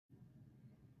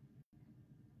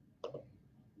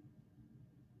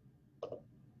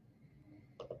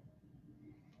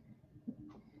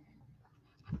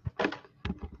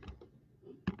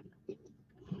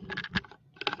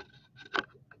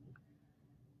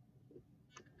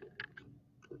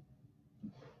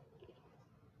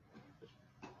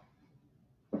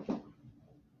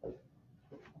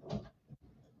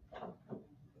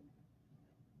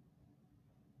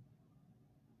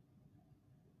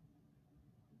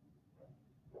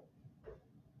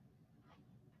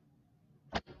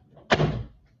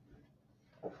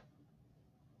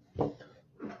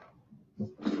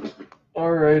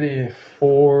Alrighty,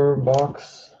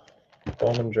 4-box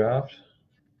Bowman draft.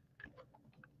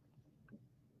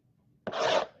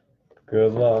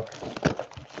 Good luck.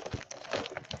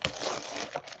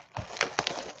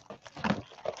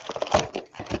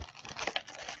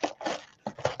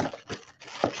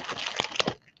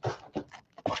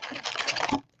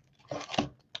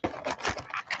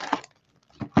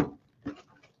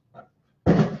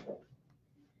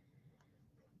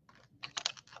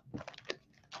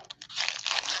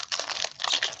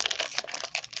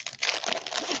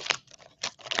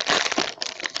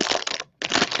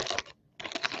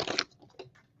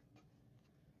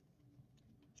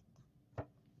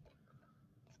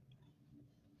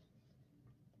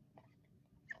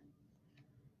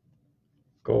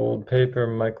 Gold paper,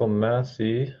 Michael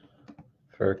Massey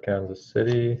for Kansas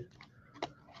City.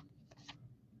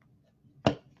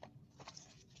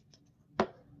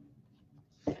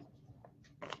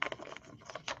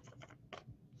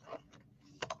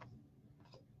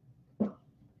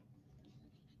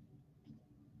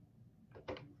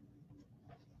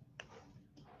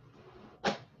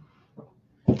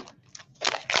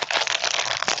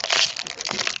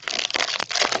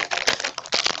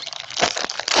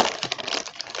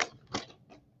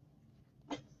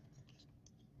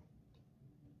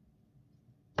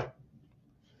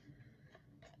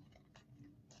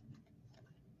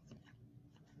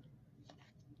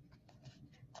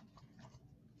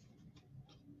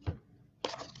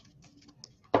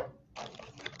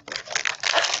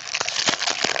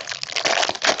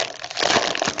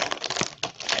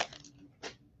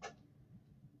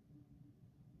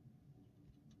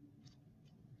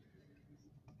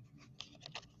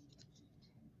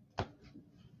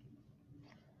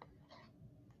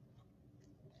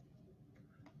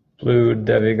 Blue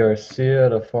Devi Garcia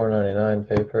to 499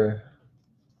 paper.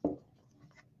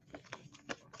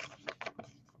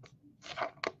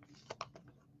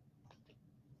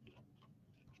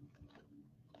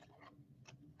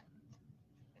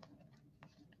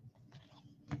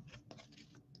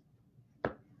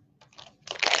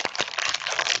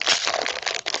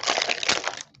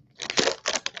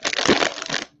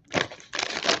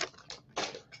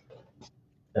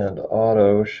 And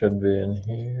auto should be in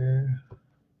here.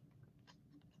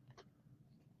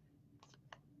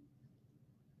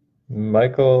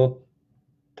 Michael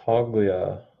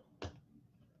Toglia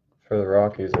for the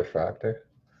Rockies refractor.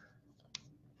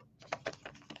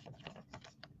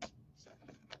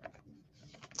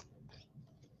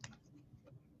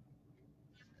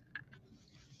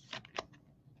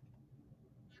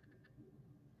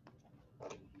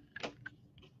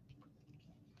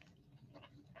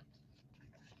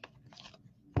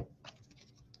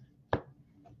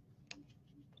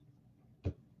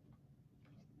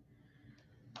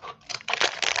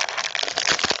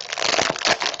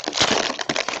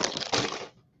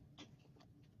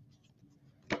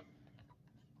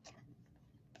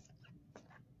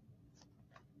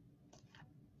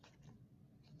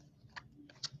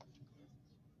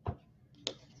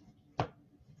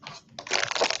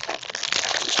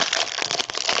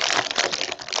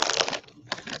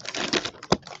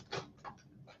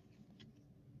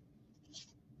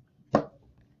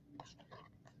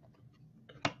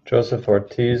 Joseph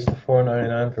Ortiz to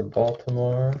 499 for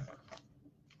Baltimore.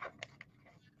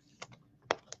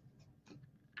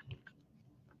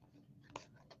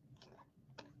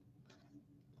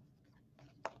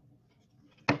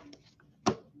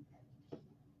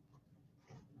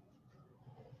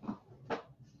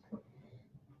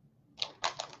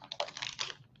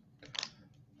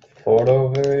 Photo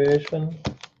variation.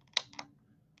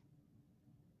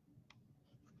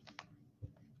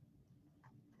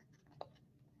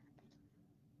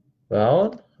 That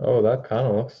one? Oh, that kind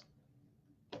of looks.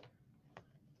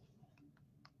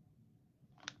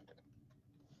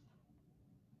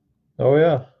 Oh,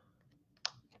 yeah.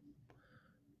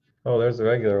 Oh, there's the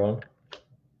regular one.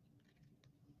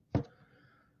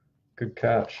 Good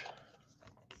catch.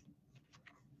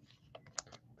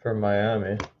 For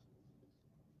Miami.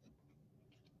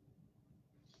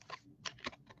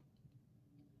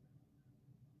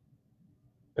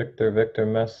 Victor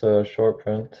Mesa short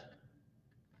print.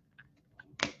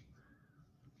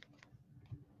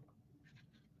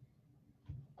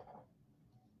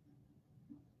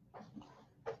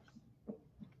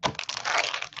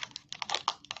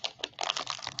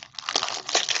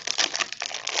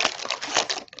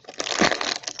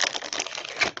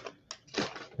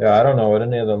 Yeah, I don't know what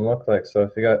any of them look like, so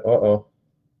if you got, uh-oh,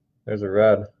 there's a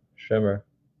red shimmer.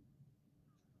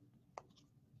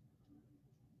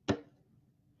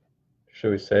 Should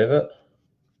we save it?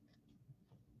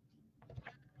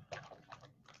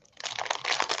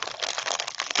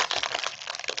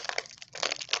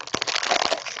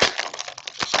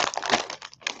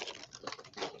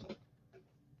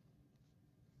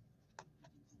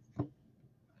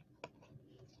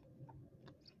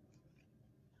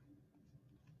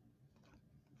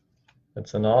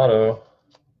 It's an auto,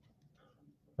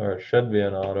 or it should be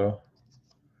an auto.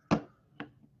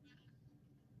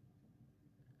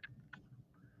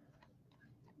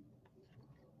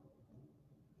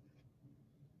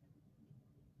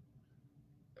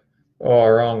 Oh,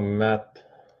 wrong, Matt.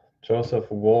 Joseph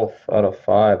Wolf out of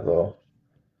 5, though.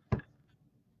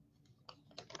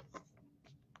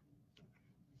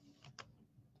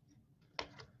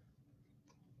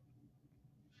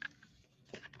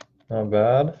 Not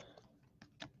bad.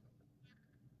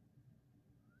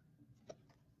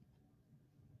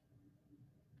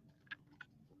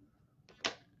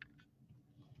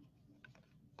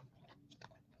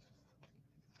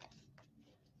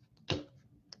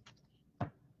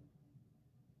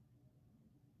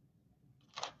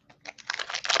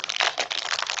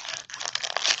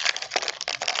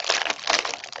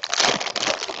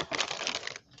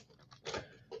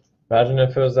 Imagine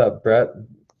if it was that Brett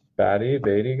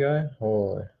Beatty guy.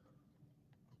 Holy.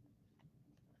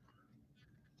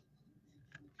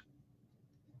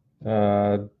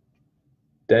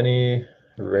 Denny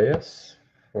Reyes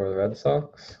for the Red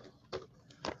Sox.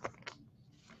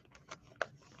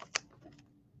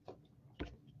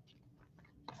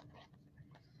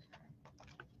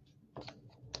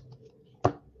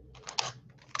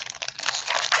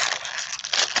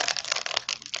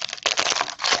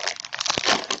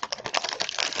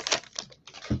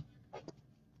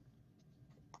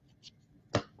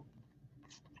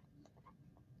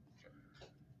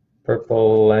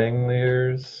 Purple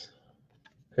Langoliers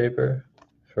paper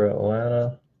for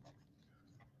Atlanta.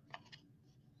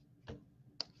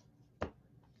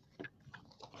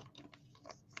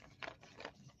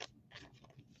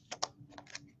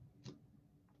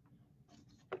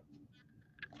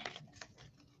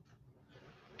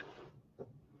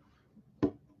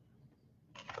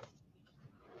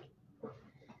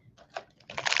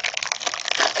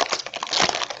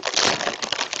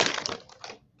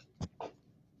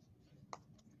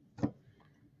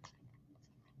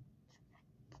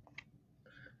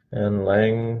 And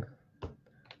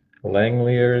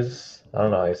Langoliers, I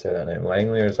don't know how you say that name.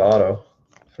 Langoliers auto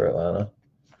for Atlanta.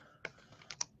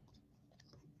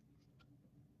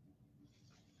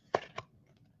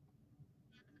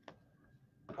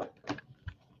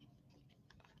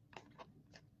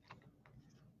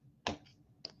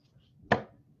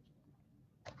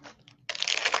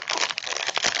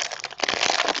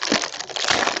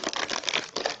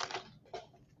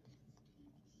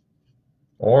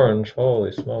 Orange,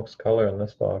 holy smokes, color in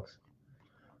this box.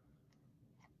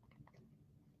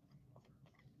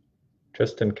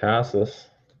 Tristan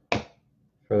Cassis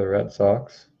for the Red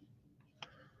Sox.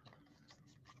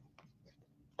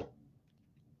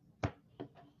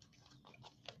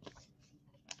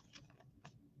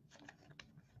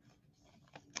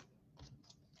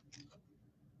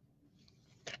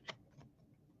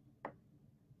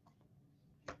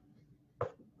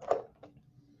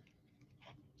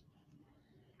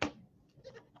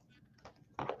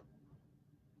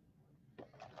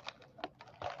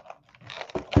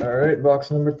 All right,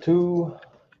 box number 2.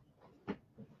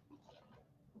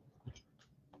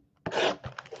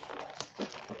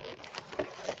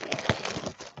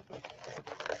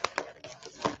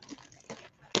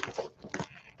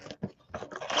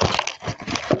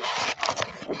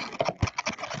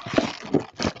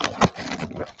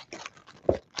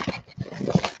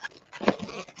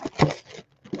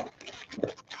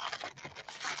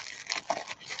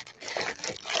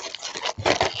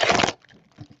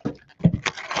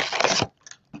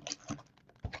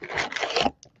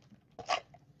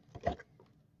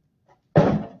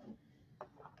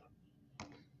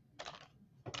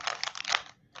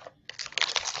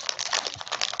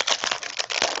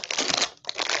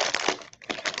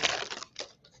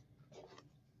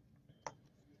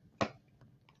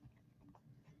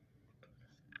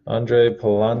 Andre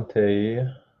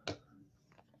Palante,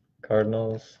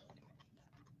 Cardinals.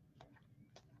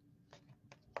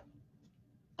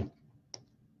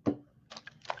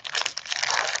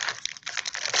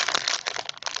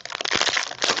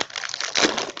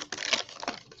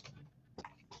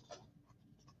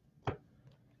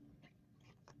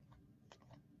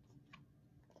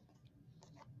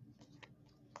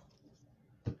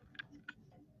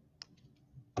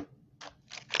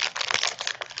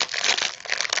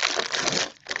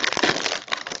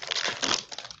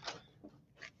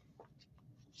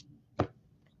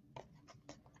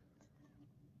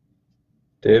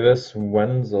 Davis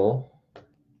Wenzel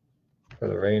for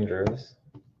the Rangers.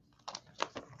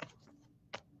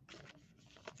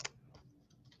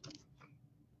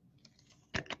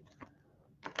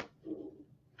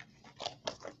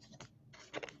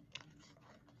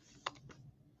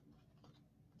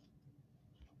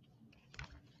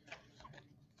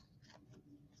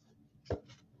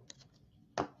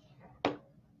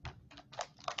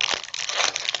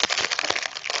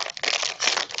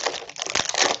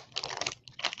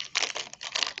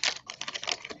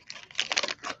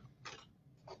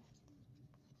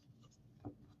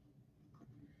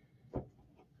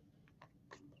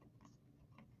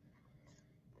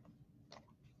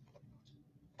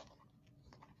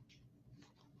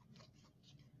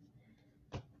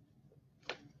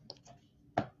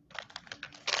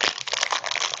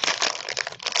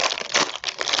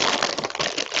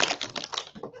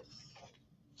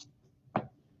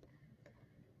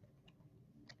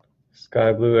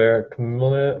 Sky blue Eric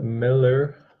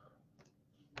Miller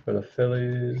for the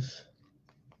Phillies.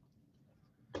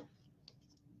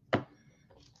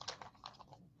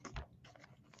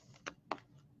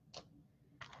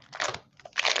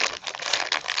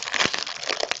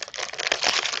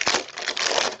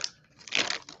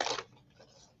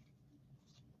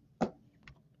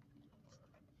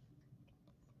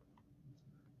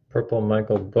 Purple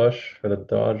Michael Bush for the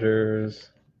Dodgers.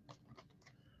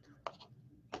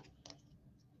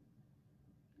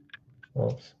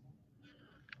 Oops.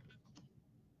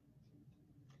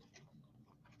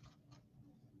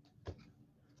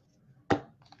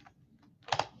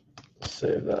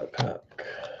 Save that pack.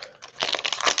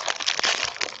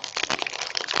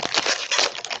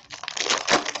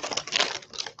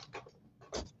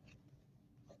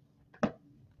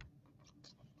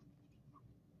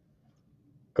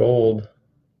 Gold.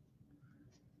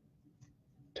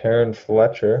 Taryn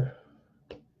Fletcher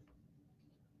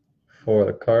for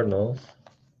the Cardinals.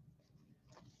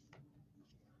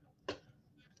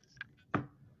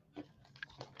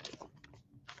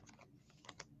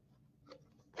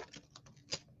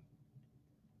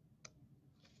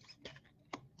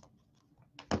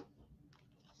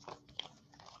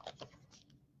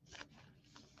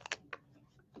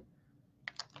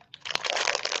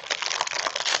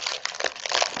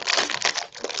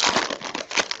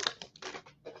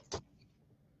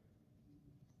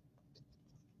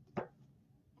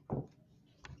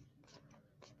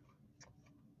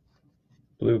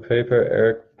 Blue paper,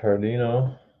 Eric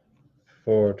Pardino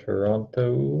for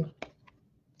Toronto.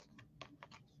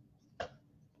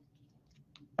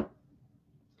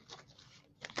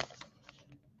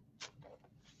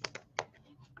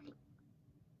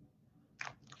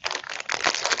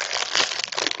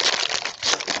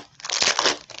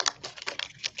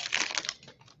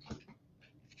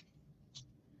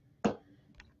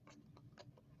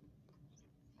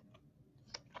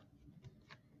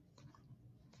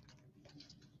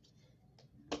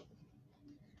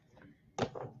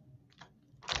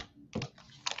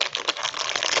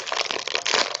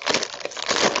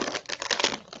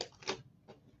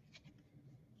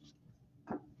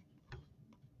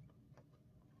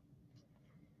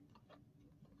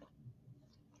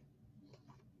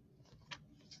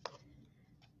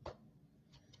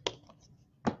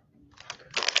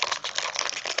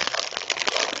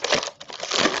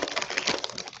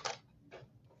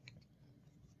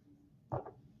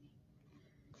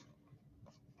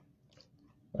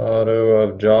 Auto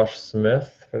of Josh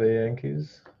Smith for the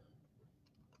Yankees.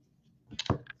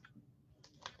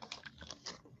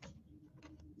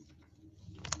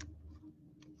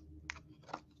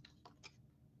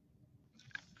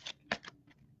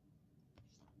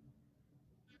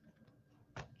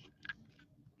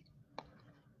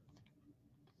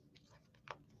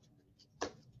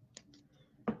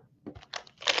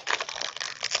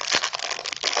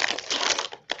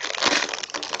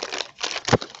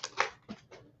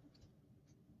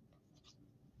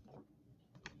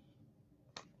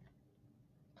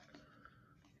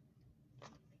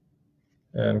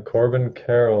 And Corbin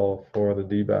Carroll for the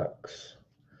D-backs.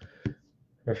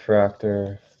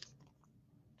 Refractor.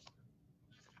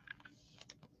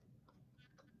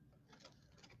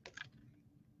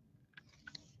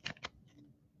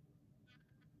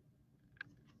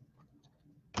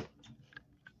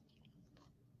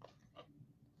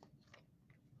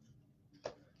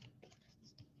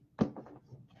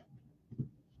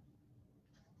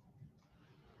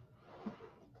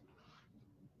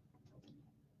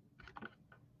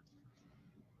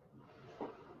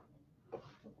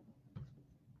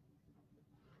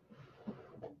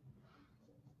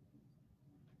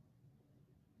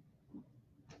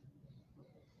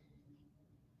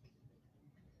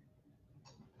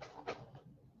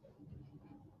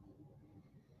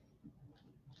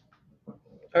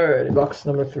 Alrighty, box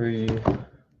number 3.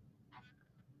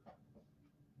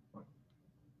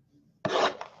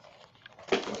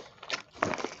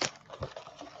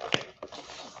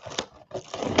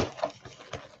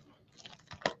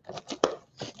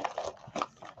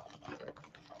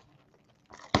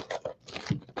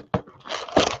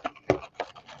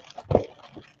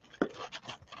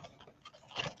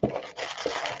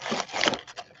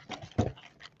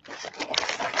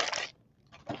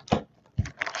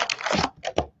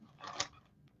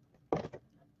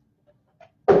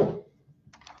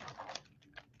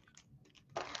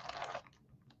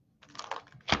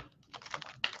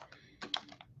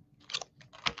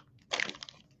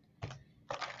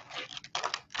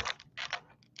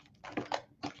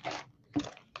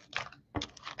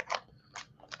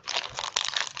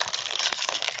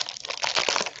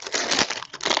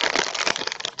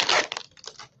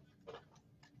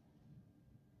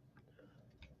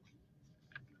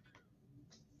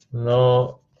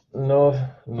 No,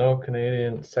 no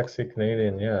Canadian, sexy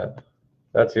Canadian yet.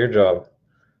 That's your job.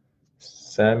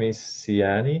 Sammy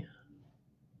Siani,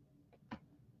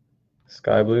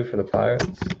 sky blue for the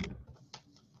Pirates.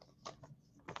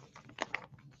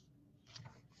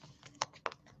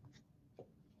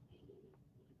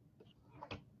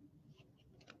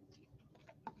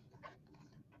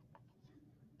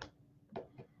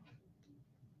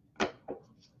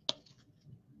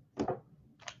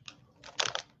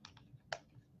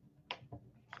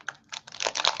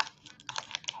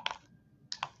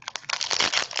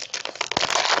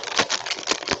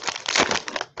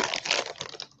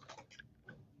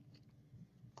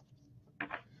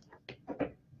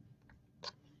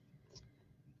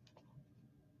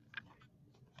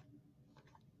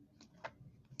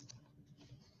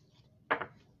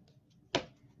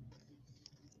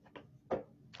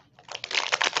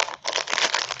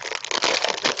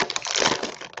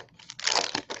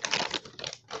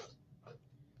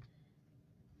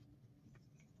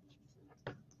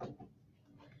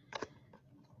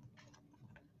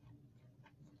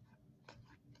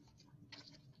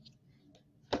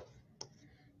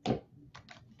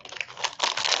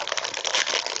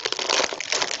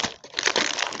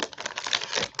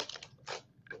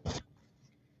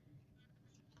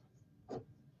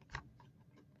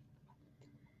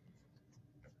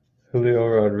 Julio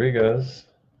Rodriguez,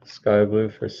 sky blue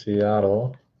for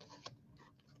Seattle.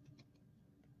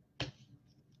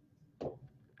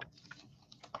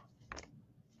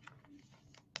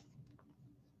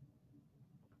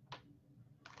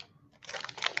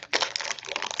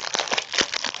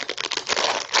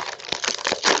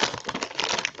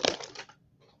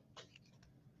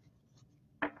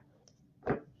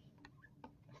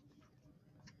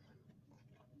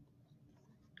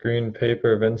 Green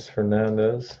paper, Vince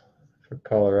Fernandez for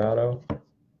Colorado.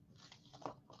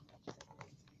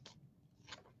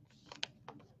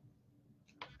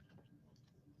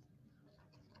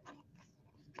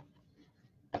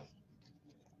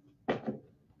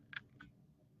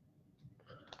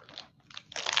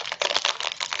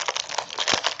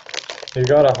 You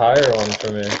got a higher one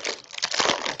for me.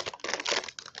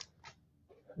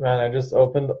 Man, I just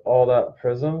opened all that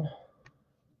Prism.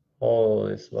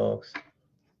 Holy smokes.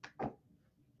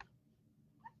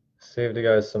 Saved you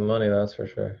guys some money, that's for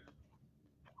sure.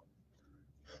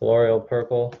 Floral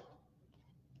purple.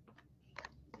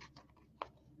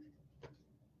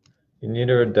 You need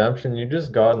a redemption? You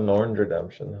just got an orange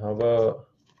redemption. How about...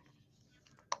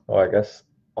 Oh, I guess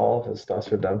all of his stuff's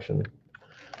redemption.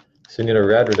 So you need a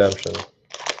red redemption.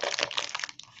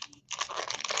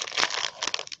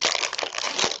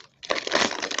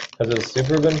 Has his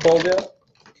super been pulled yet?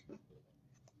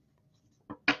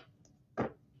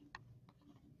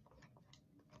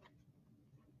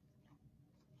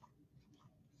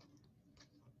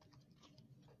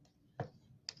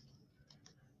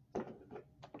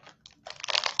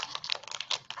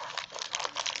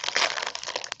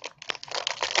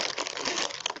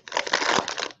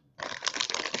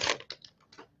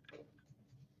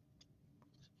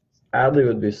 Adley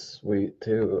would be sweet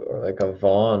too, or like a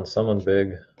Vaughn, someone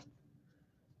big.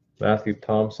 Matthew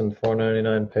Thompson,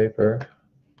 $4.99 paper.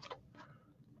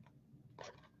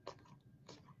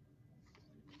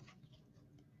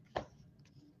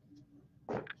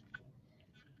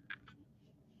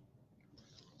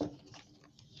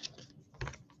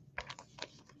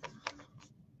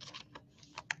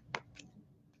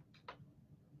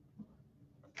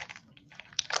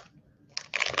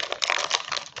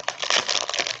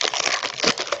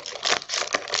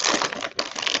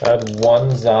 I had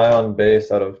one Zion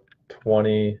base out of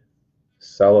 20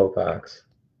 cello packs.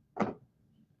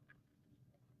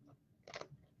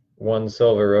 One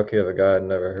silver rookie of a guy I'd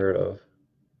never heard of.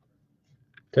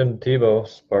 Tim Tebow,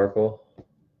 sparkle.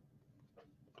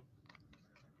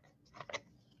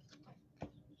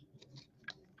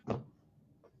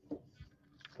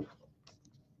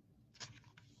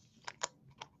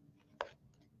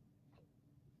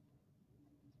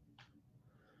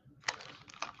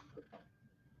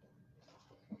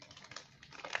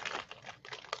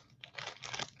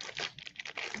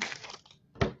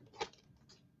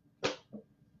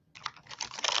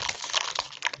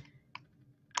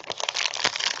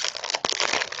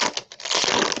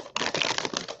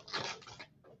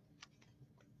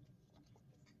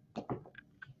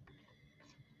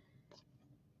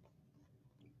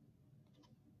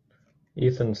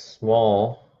 Ethan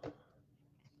Small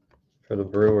for the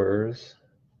Brewers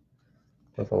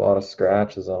with a lot of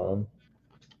scratches on him.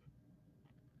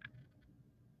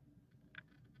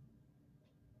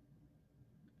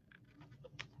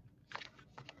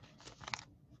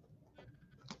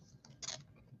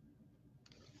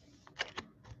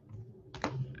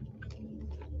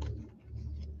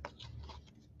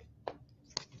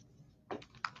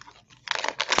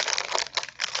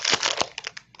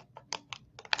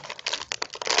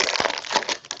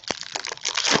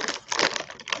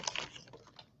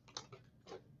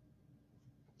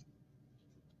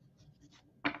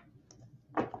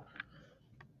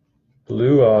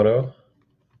 Blue auto.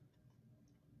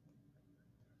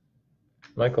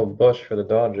 Michael Bush for the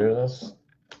Dodgers. That's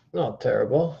not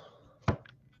terrible.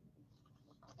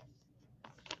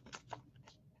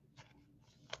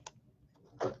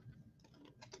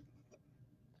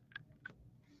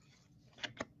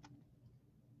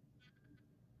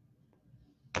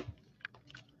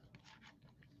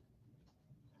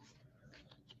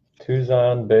 Two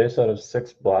Zion base out of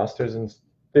 6 blasters and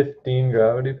 15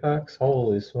 gravity packs.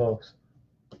 Holy smokes.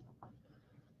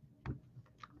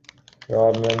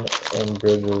 Rodman and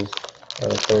Bridges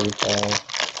out of 35.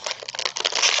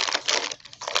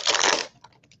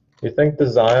 You think the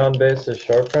Zion base is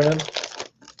short printed?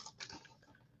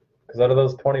 Because out of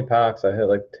those 20 packs, I hit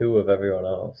like 2 of everyone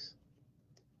else.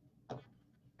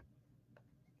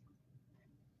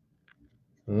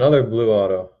 Another blue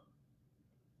auto.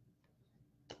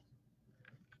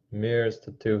 Mirrors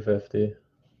to 250.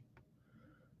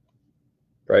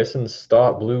 Bryson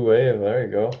Stott blue wave. There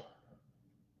you go.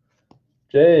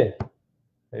 Jay,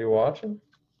 are you watching?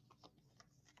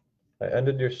 I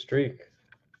ended your streak.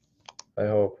 I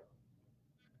hope.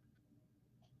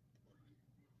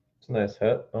 It's a nice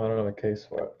hit. Oh, I don't have a case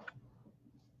for it.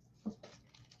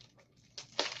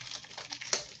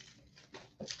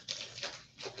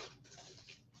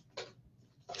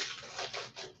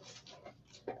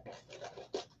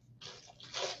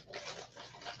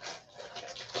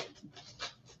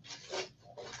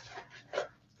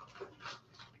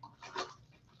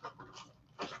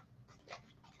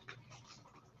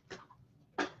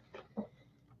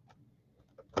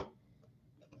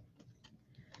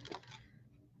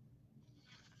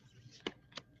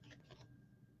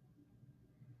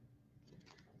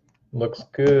 Looks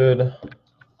good.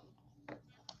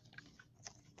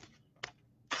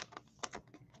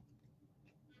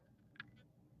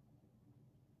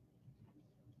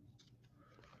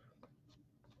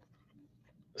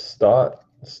 Stott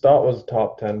was a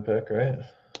top 10 pick, right?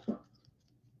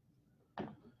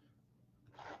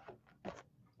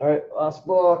 All right, last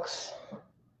box.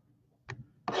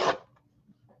 It's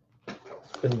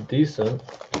been decent.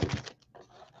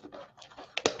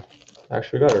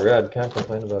 Actually, we got a red. Can't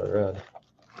complain about a red.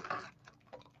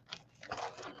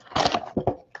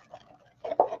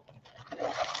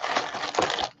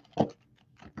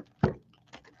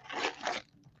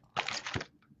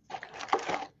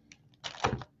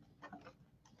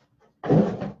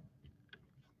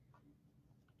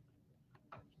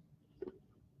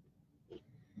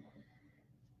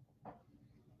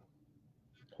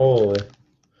 Holy.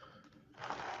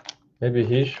 Maybe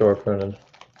he's short printed.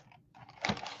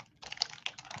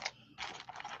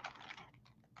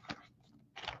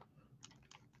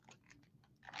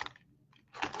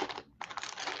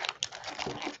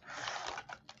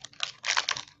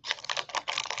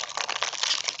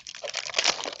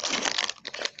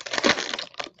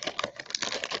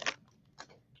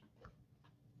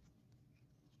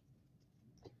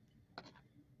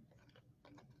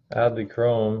 Adley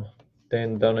Chrome.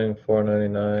 Dane Dunning,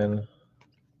 $4.99.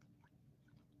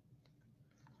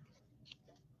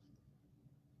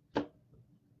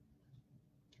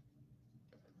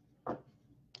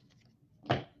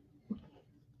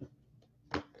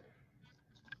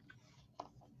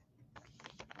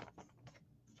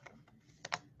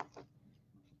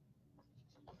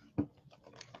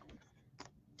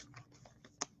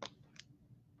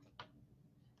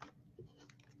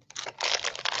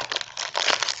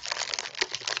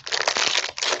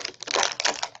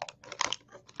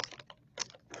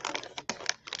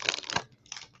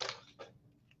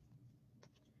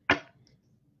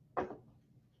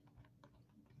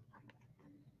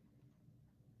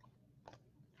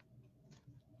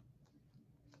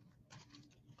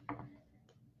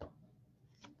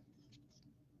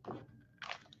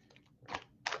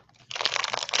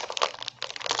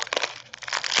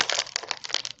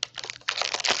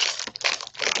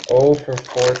 Oh for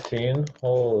 14.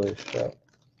 Holy shit.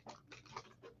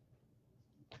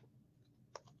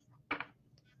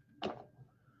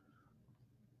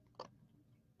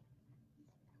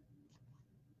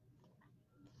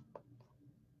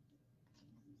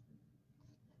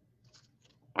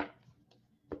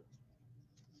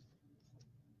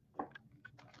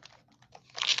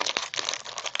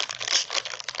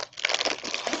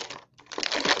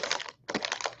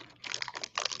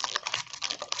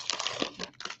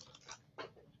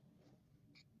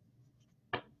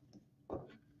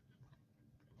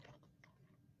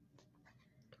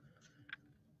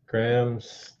 Graham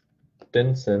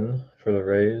Stinson for the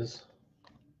Rays.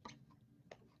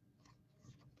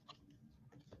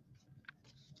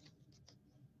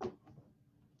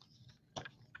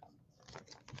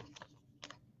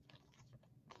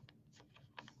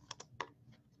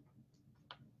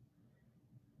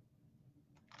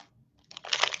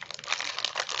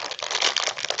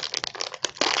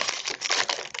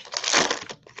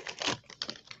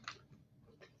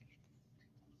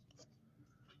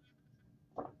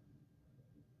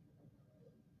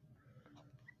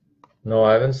 No,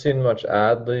 I haven't seen much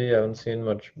Adley. I haven't seen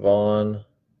much Vaughn.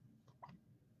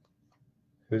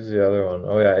 Who's the other one?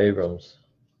 Oh yeah, Abrams.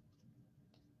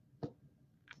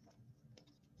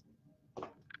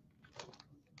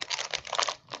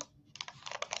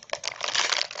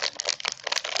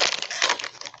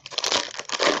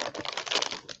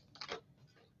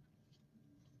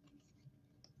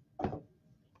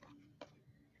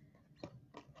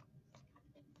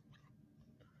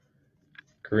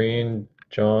 Green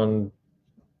John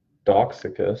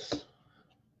Doxicus.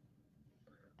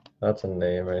 That's a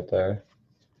name right there.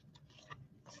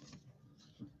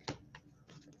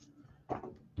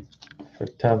 For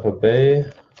Tampa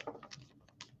Bay.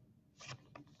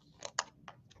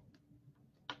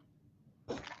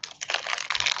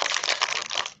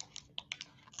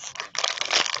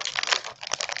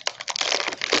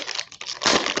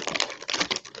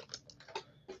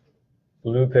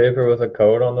 Blue paper with a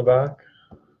code on the back.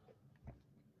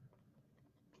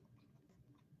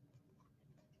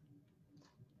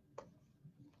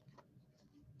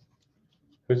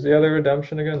 Who's the other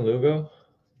redemption again? Lugo?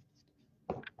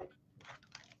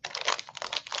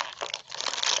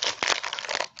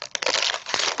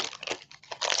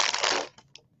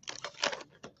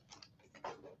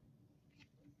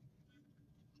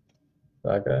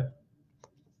 That guy?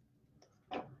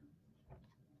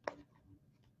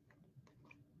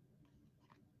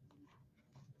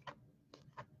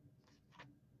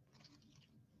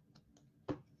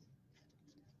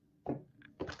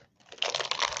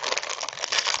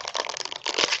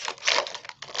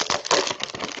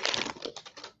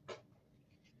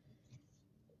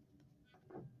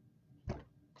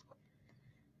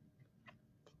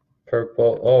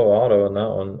 Purple. Oh, auto in that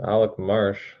one. Alec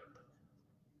Marsh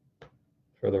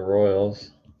for the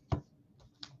Royals.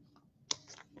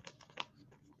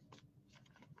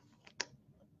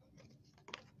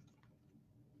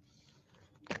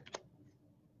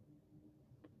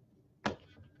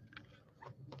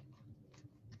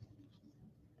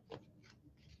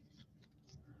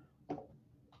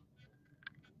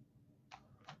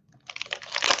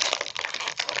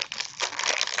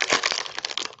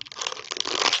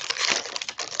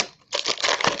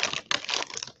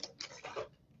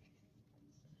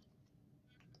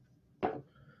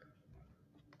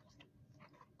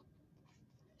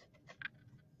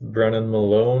 Brennan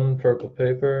Malone, purple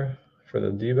paper for the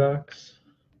D-backs.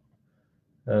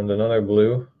 And another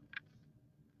blue.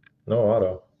 No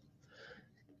auto.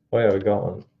 Oh yeah, we got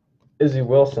one. Izzy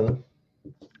Wilson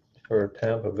for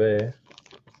Tampa Bay.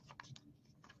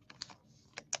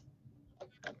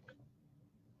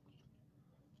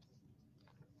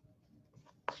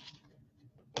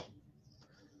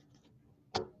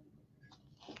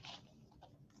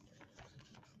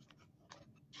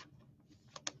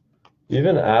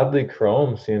 Even Adley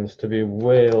Chrome seems to be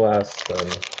way less than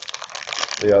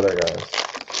the other guys.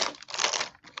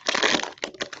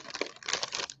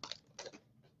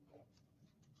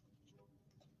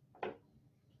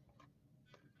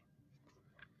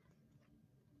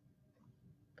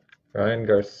 Ryan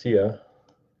Garcia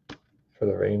for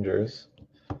the Rangers.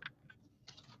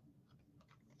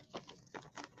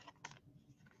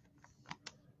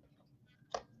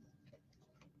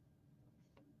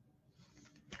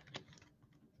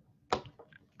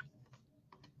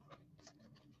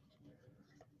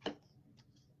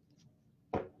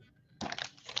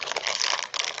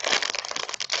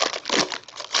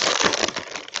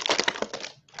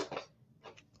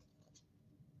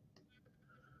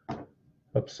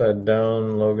 Upside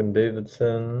down, Logan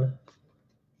Davidson.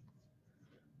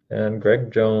 And Greg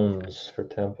Jones for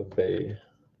Tampa Bay.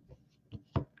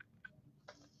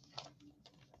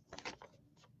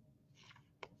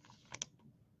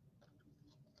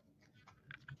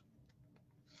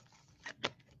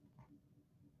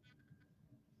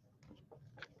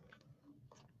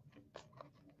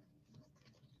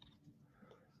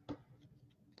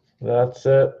 That's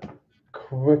it.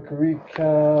 Quick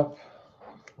recap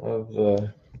of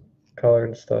the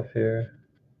colored stuff here.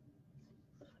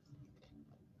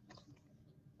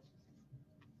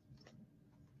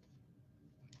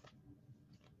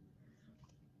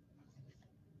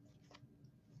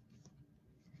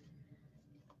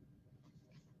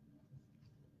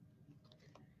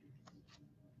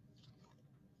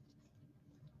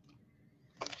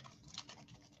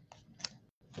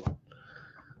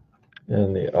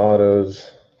 And the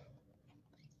autos.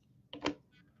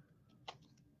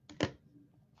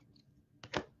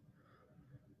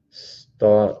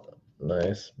 Stott,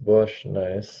 nice. Bush,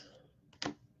 nice.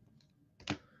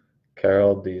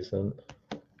 Carroll, decent.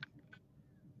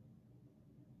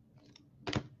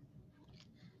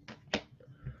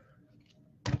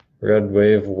 Red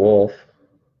Wave Wolf.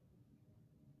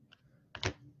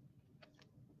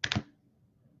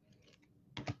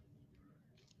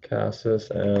 Cassis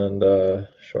and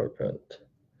short print.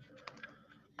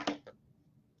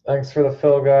 Thanks for the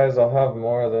fill, guys. I'll have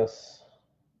more of this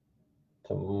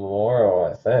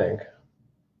tomorrow, I think.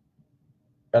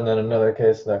 And then another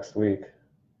case next week.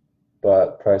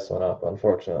 But price went up,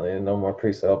 unfortunately, and no more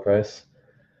pre-sale price.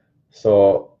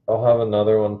 So I'll have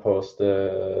another one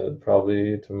posted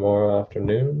probably tomorrow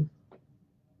afternoon.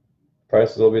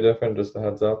 Prices will be different, just a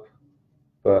heads up.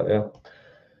 But yeah,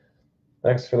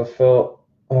 thanks for the fill.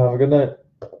 Have a good night.